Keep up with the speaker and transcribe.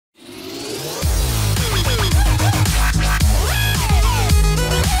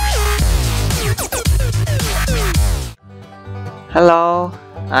Hello,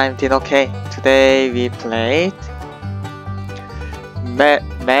 I'm Dino.K. Today we played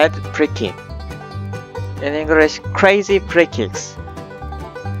Mad FreeKick. In English, Crazy FreeKicks.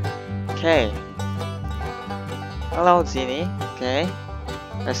 Okay. Hello, Ginny. Okay.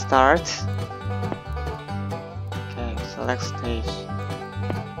 Let's start. Okay, select stage.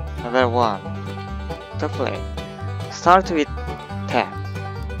 Level 1. To play. Start with tab.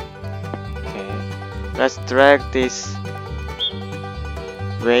 Okay. Let's drag this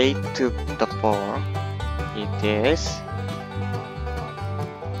way to the floor. It is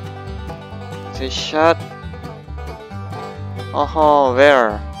the shot. Oh,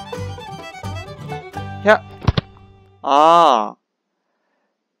 where? Yeah. Ah,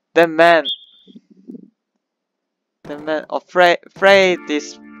 the man afraid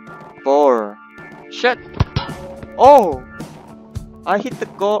this ball. Shot. Oh, I hit the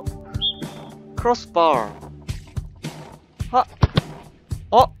goal crossbar. Huh.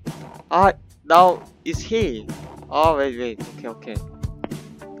 Oh, now is he? Oh, wait. Okay.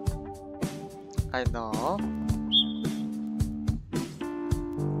 I know.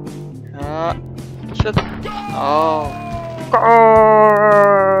 Shit. Oh.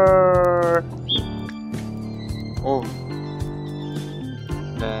 Oh.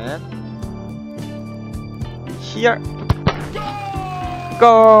 Then here.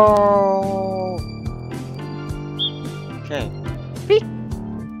 Go. Okay. Beep.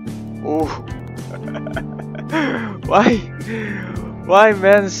 Oh. Why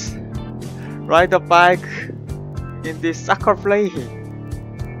men's ride a bike in this soccer ground?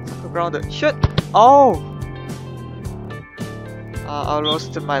 Shit! Oh! I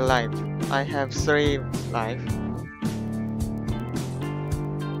lost my life. I have 3 life.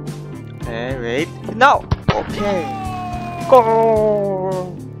 Okay, wait. No! Okay.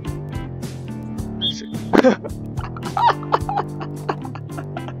 Go!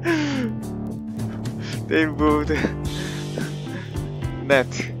 They moved the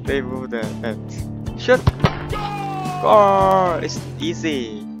net. Shoot! Goal! It's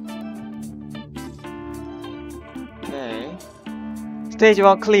easy. Okay. Stage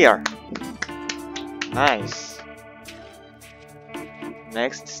 1 clear. Nice.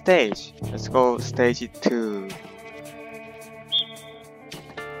 Next stage. Let's go stage 2.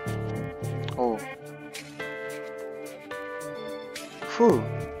 Oh. Fuuuu.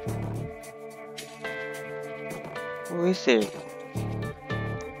 Who is it?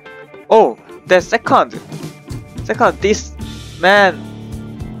 Oh, the second, this man,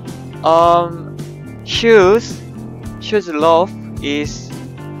 shoes love is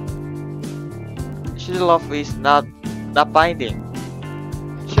not binding.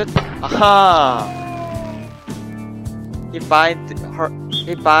 Aha! He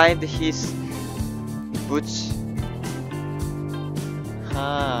bind his boots.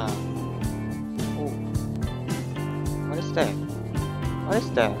 Ah. Oh. What is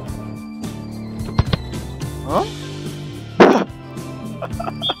that? Huh?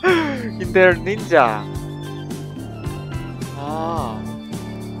 In their ninja. Ah.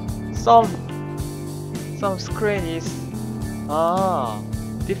 Some screen is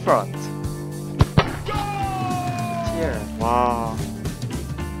different. Here. Wow.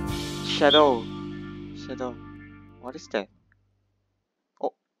 Shadow. What is that?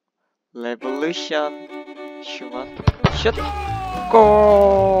 Oh. Revolution. Human. Shut.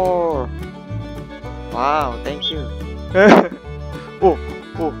 Go. Wow, thank you. Oh.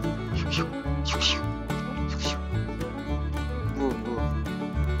 Move.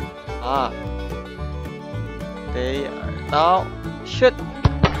 Ah. They are now. Shoot.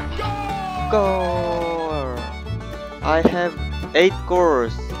 Goal. I have 8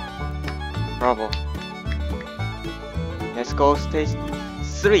 goals. Bravo. Let's go stage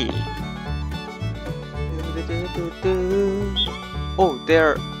 3. Oh,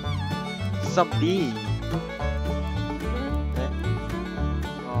 there are some bees.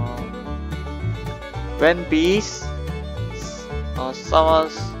 When bees,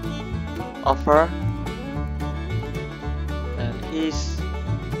 someone's offer, and he's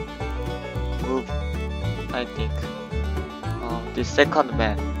move. I think. The second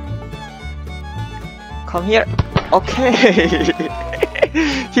man. Come here. Okay.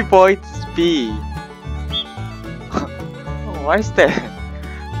 He voids bee. What is that?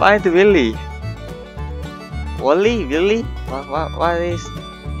 Find Willy. Willy? What is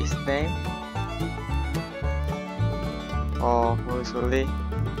his name? Oh, who is Willy?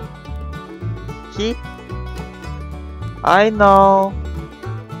 He? I know.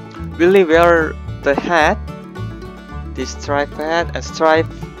 Willy wear the hat. This striped hat and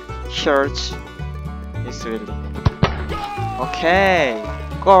striped shirt is Willy. Okay.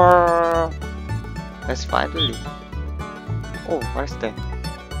 Go. Let's finally. Oh, what is that?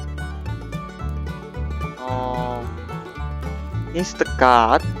 Oh, he's the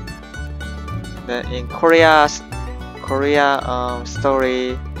god. Then in Korea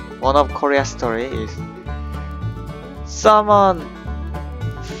story, one of Korea story is someone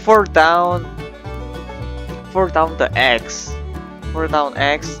fall down the eggs,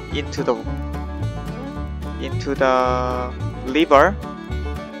 into the liver,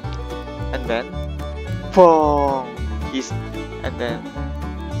 and then boom is, and then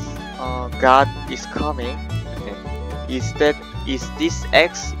God is coming, and then is this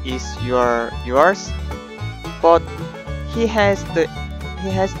eggs is yours, but he has the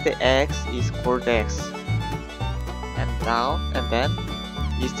eggs is gold eggs, and then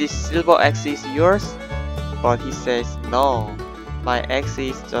is this silver eggs is yours, but he says no, my eggs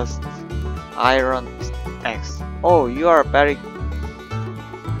is just iron eggs. Oh, you are very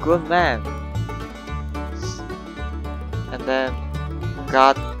good man. And then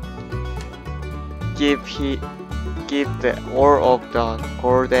God give the all of the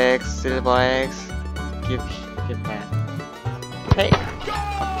gold eggs, silver eggs, give him that. Hey,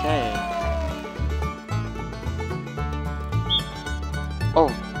 okay. Oh,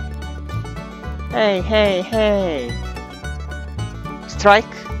 hey,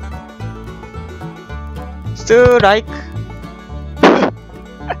 strike.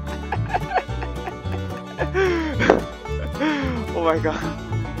 Oh my god,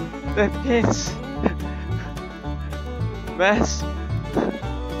 that pins. Mass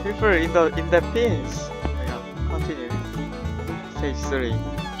people in the pins. Oh my god, continue. Stage 3.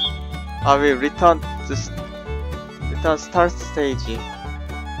 I will return start stage.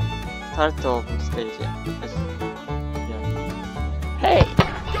 Start of stage. Yes. Yeah. Hey.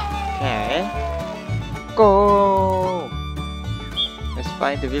 Okay. Go. Let's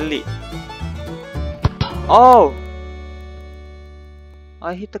find the Willy. Oh.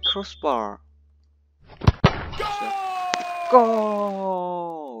 I hit the crossbar.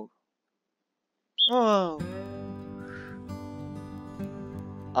 Go. Oh.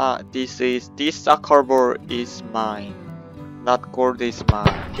 This soccer ball is mine. Not gold is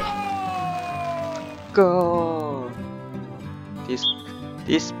mine. Go.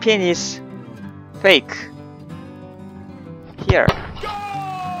 This pin is fake. Here.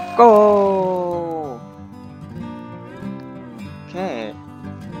 Go. Okay.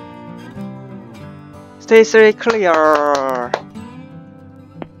 Stage 3 clear.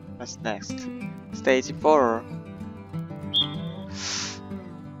 What's next? Stage 4.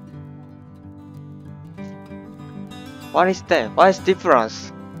 What is that? What is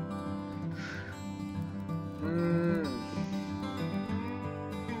difference?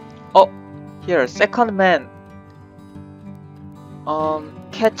 Oh, here, second man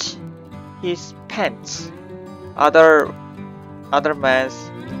catch his pants. Other man's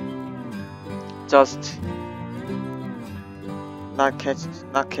just not catch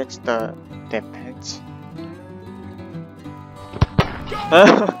the pants.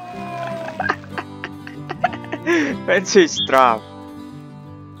 Pants is drop.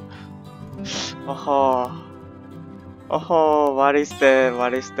 Oh, what is that?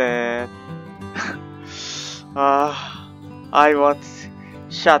 I want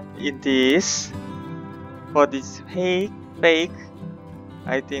shot in this, but it's fake.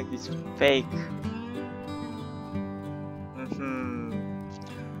 I think it's fake.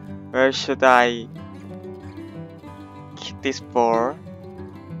 Where should I kick this ball?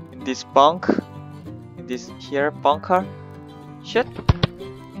 In this bunk? In this here bunker? Shit!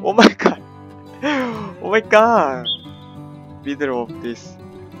 Oh my god! Oh my god! Middle of this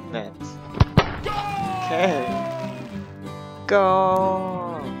net. Okay.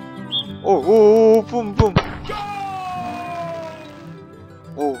 Go! Oh, boom!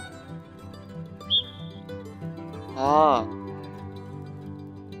 Oh.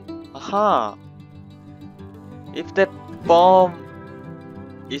 Aha! If that bomb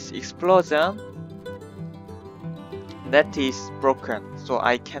is explosion, net is broken, so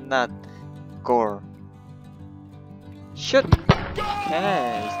I cannot go. Shoot!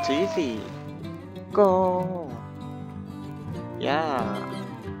 Okay, it's too easy. Go! Yeah.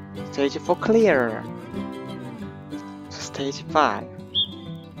 Stage 4 clear. Stage 5.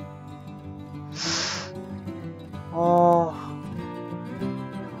 Oh.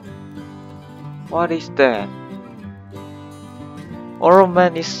 What is that? All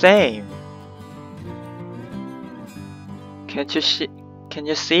man is same. Can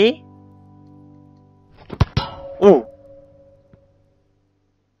you see? Oh.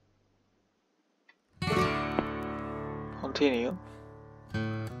 continue.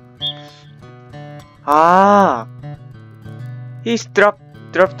 Ah, he's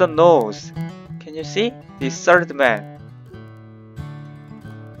dropped the nose. Can you see? This third man.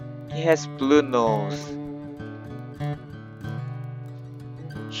 He has blue nose.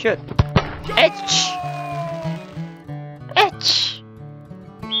 Shoot. H. H.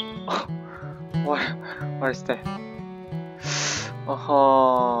 What is that?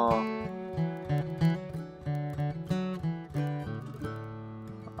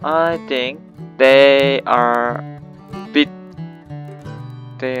 I think they are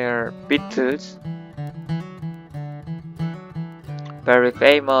Beatles. Very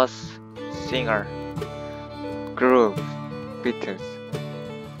famous singer group Beatles.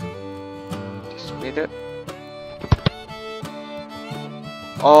 This middle.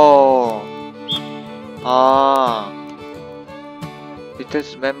 Oh.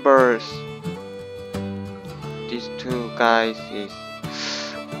 Beatles members. These two guys is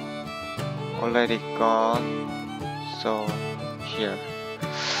already gone. So here.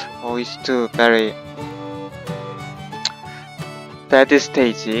 Oh, it's too very bad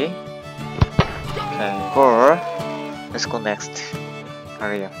stage. Okay, or let's go next.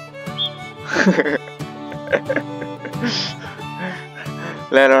 Hurry up.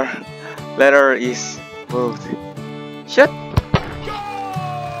 Letter is moved. Shoot!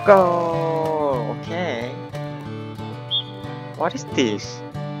 Go! Okay. What is this?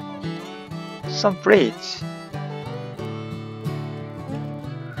 Some bridge.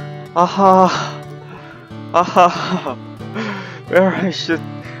 Aha! Where I should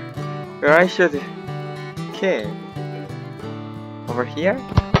okay. Over here?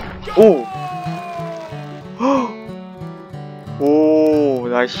 Oh! Oh,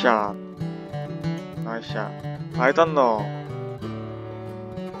 nice shot. Nice shot. I don't know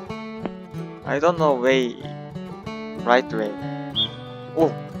way. Right way.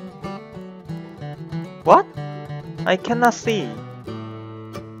 Oh! What? I cannot see.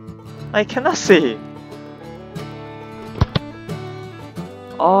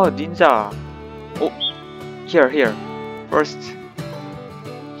 Oh, ninja. Oh, here. First,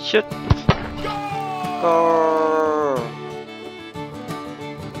 shoot. Go.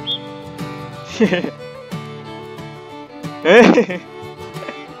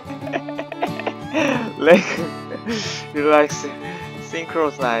 Like, relax,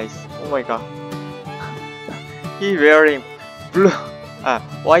 synchronize. Oh my god. He wearing blue,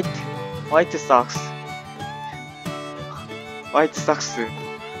 white socks. White socks.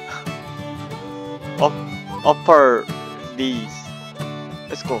 Upper knees.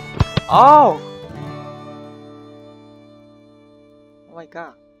 Let's go. Oh! Oh my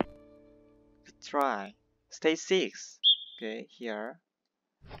god. Let's try. Stage 6. Okay, here.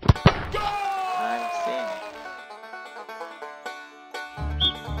 I'm seeing.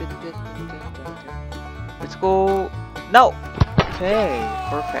 Let's go. No! Okay,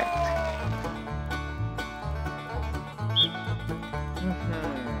 perfect.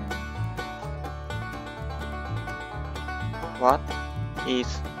 What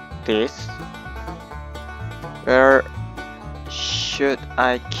is this? Where should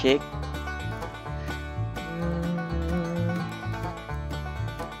I kick?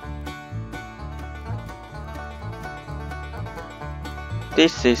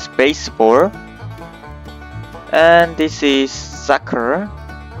 This is baseball, and this is soccer,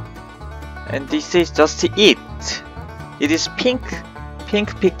 and this is just it. It is pink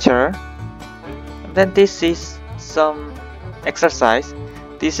picture, and then this is some exercise.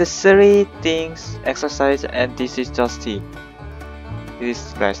 This is 3 things exercise, and this is just it. It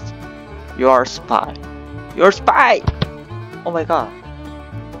is rest. You are spy. You're spy. Oh my god.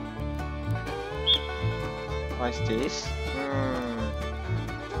 What is this?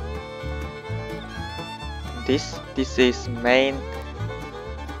 This is main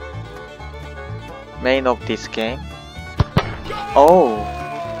of this game. Oh,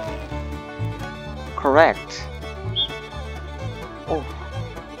 correct. Oh,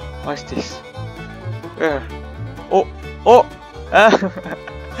 what's this? Where? Oh.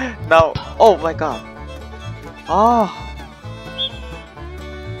 Now, oh my god.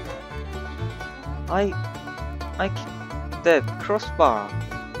 I that crossbar.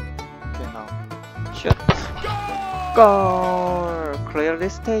 Okay, now shoot. Go! Clear the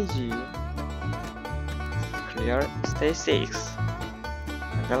stage. Clear stage 6.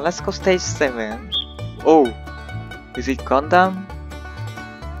 And then let's go stage 7. Oh! Is it Gundam?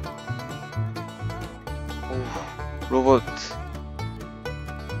 Oh, robot.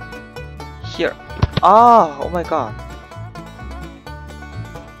 Here. Oh my god.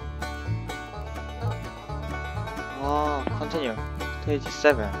 Continue. Stage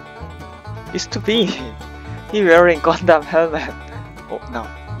 7. It's to be. He wearing Gundam helmet. Oh, no.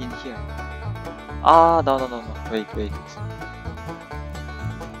 In here. Ah, no. Wait.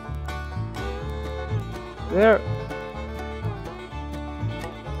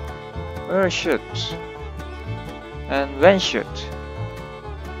 Where shoot? And when shoot?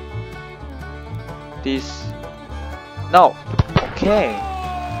 This. No. Okay.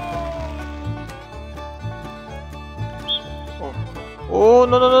 Oh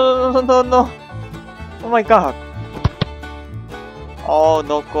no. Oh my god. Oh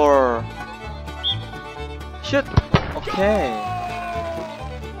no core. Shoot. Okay.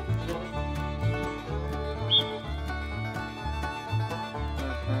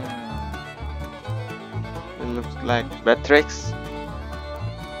 It looks like Matrix.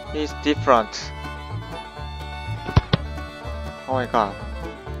 He's different. Oh my god.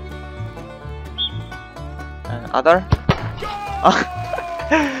 And other?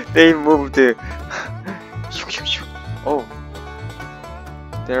 They moved. Oh.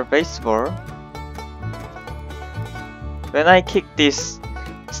 They're baseball. When I kick this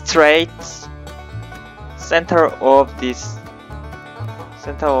straight center of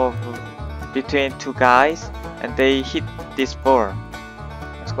between two guys and they hit this ball.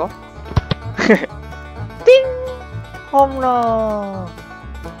 Let's go. Ding! Home run!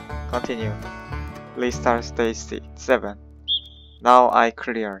 Continue. Restart stage 7. Now I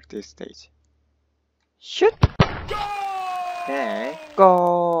clear this stage. Shoot! Okay,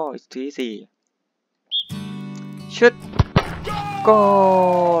 go! It's too easy. Shoot!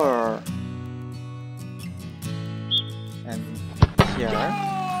 Go! And here,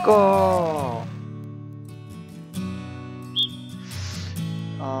 go!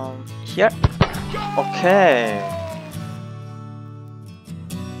 Here? Okay!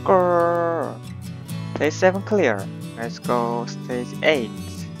 Go! Stage 7 clear. Let's go stage 8.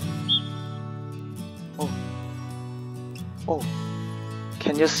 Oh.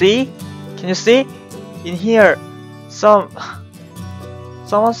 Can you see? In here, someone's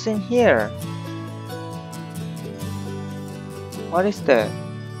in here. What is that?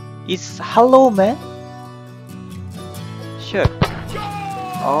 It's Hello Man? Shit.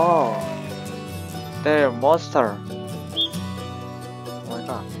 Oh. They're a monster. Oh my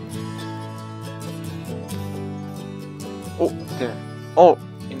god. Oh, there. Oh,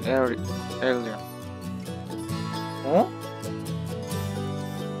 in area. Huh?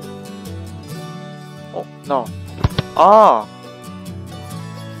 Oh, no. Ah!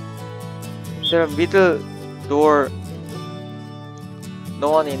 The middle door.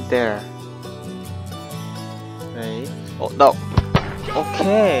 No one in there. Wait. Oh, no.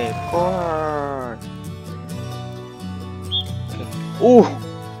 Okay, God. Okay. Oh!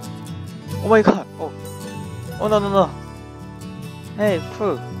 Oh my god. Oh. Oh, no. Hey,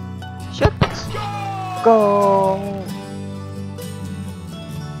 Fuuuu. Shut. Go.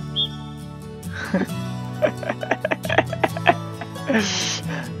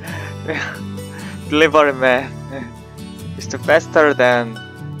 Delivery man is faster than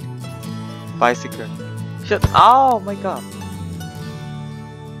bicycle. Shut. Oh my god.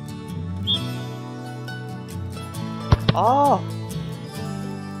 Oh.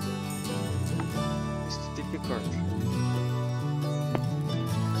 It's difficult.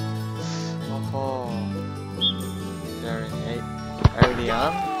 Oh. There is an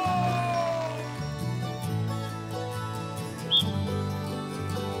alien.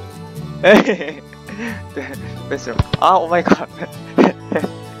 Oh my god.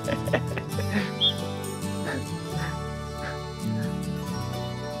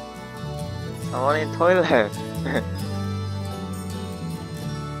 Someone in toilet.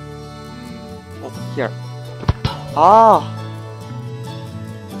 Oh, here. Ah.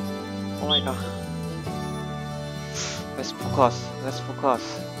 Oh my god. Let's focus.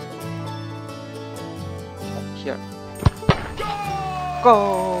 Oh, here. Go.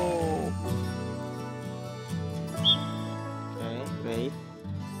 Wait.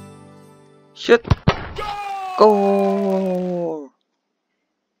 Shoot! Go!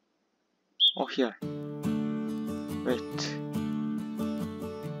 Oh, here. Wait.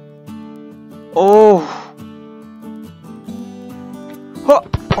 Oh! Huh!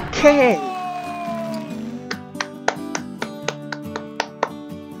 Okay!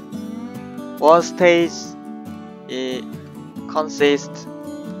 One stage consists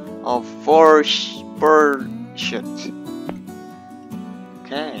of 4 bird shots.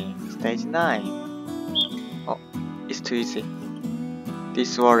 Okay, stage 9. Oh, it's too easy.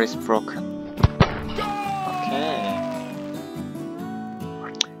 This wall is broken. Okay.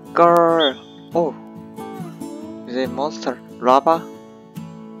 Girl! Oh, is it a monster? lava.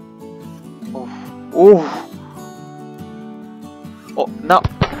 Oh, oh, oh, no.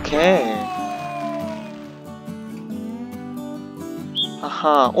 Okay.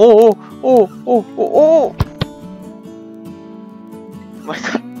 Haha. Oh, oh, oh, oh, oh, oh. My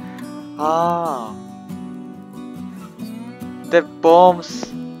God. Ah. The bombs.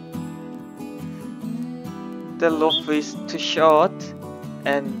 The rope is too short,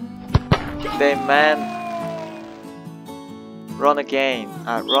 and the man run again.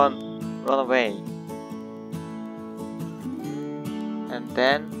 Run away. And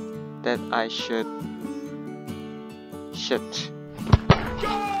then that I should shoot.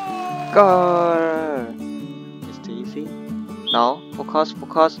 Goal. Is it easy? No. Focus.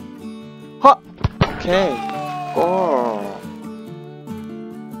 Focus. Ha. Okay. Goal.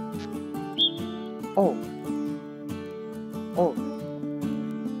 Oh. Oh.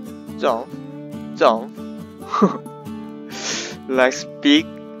 Jump. Jump. Like big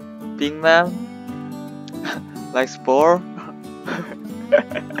man. Like sport.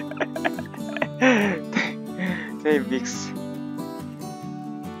 They mix.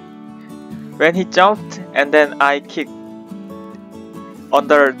 When he jumped, and then I kicked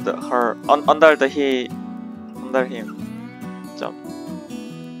under him. Jump.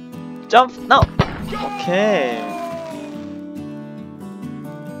 Jump now. Okay.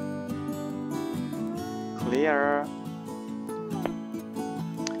 Clear.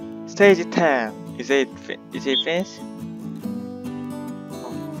 Stage 10. Is it finished?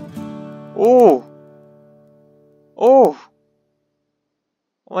 Oh. Oh.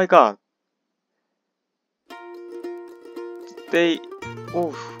 Oh my God. They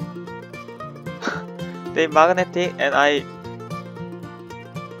magnetic, and I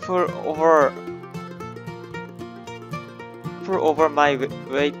pull over my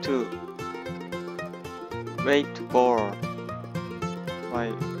way to ball.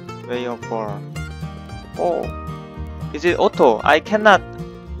 My way of ball. Oh, is it auto?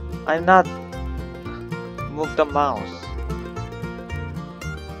 I'm not move the mouse.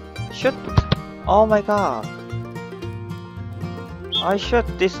 Shoot! Oh my God. I shoot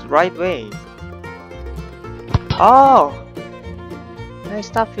this right way. Oh! Can I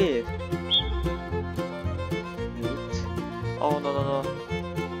stop it? Wait. Oh no.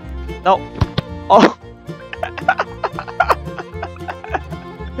 No! Oh!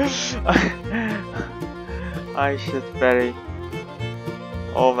 I shoot very.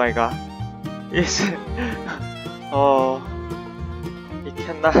 Oh my God. Yes. Oh. He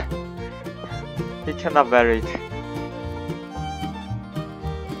cannot bear it.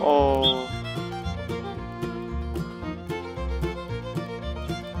 Oh.